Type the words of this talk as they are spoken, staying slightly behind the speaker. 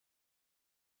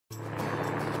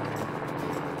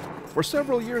For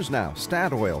several years now,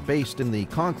 Statoil, based in the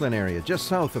Conklin area just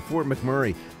south of Fort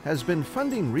McMurray, has been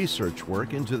funding research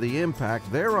work into the impact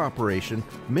their operation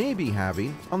may be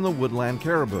having on the woodland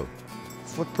caribou.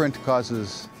 Footprint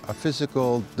causes a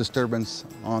physical disturbance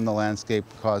on the landscape,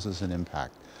 causes an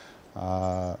impact.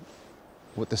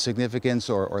 What the significance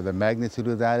or the magnitude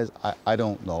of that is, I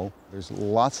don't know. There's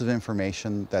lots of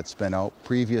information that's been out,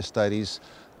 previous studies.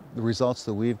 The results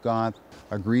that we've got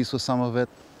agrees with some of it.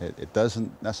 It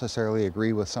doesn't necessarily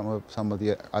agree with some of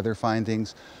the other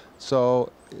findings.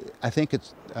 So I think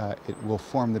it will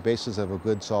form the basis of a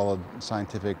good, solid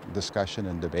scientific discussion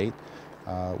and debate.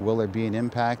 Will there be an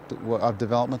impact of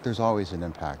development? There's always an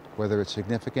impact. Whether it's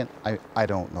significant, I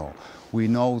don't know. We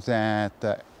know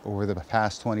that over the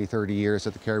past 20, 30 years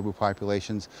that the caribou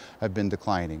populations have been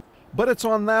declining. But it's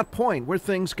on that point where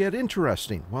things get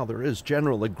interesting. While there is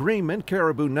general agreement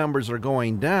caribou numbers are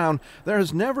going down, there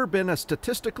has never been a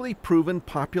statistically proven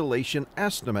population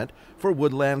estimate for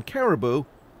woodland caribou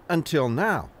until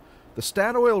now. The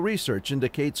Statoil research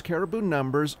indicates caribou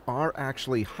numbers are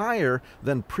actually higher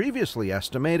than previously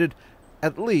estimated,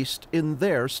 at least in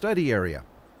their study area.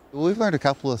 We've learned a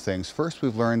couple of things. First,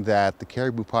 we've learned that the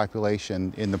caribou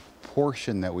population in the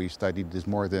portion that we studied is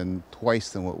more than twice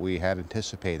than what we had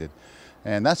anticipated.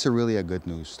 And that's really a good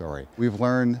news story. We've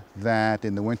learned that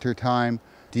in the wintertime,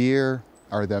 deer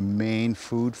are the main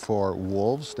food for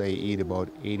wolves. They eat about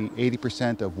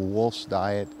 80% of wolves'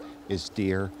 diet is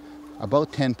deer.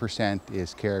 About 10%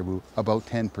 is caribou, about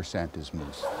 10% is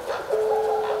moose.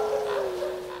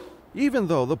 Even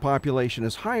though the population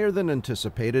is higher than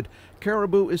anticipated,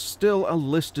 caribou is still a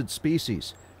listed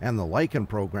species, and the lichen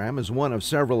program is one of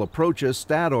several approaches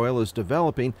Statoil is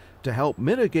developing to help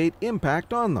mitigate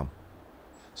impact on them.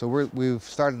 So we've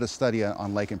started a study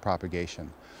on lichen propagation.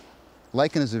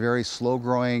 Lichen is a very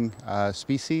slow-growing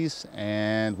species,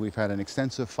 and we've had an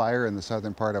extensive fire in the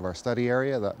southern part of our study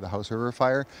area, the House River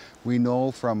fire. We know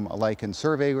from a lichen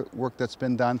survey work that's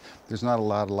been done, there's not a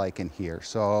lot of lichen here.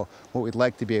 So what we'd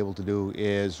like to be able to do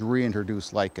is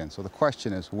reintroduce lichen. So the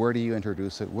question is, where do you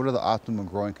introduce it? What are the optimum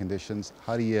growing conditions?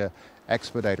 How do you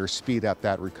expedite or speed up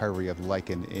that recovery of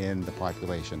lichen in the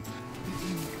population?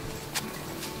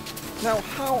 Now,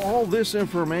 how all this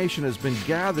information has been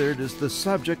gathered is the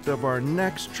subject of our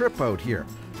next trip out here,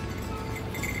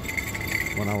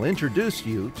 when I'll introduce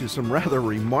you to some rather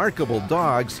remarkable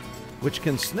dogs which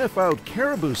can sniff out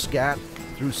caribou scat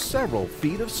through several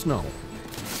feet of snow.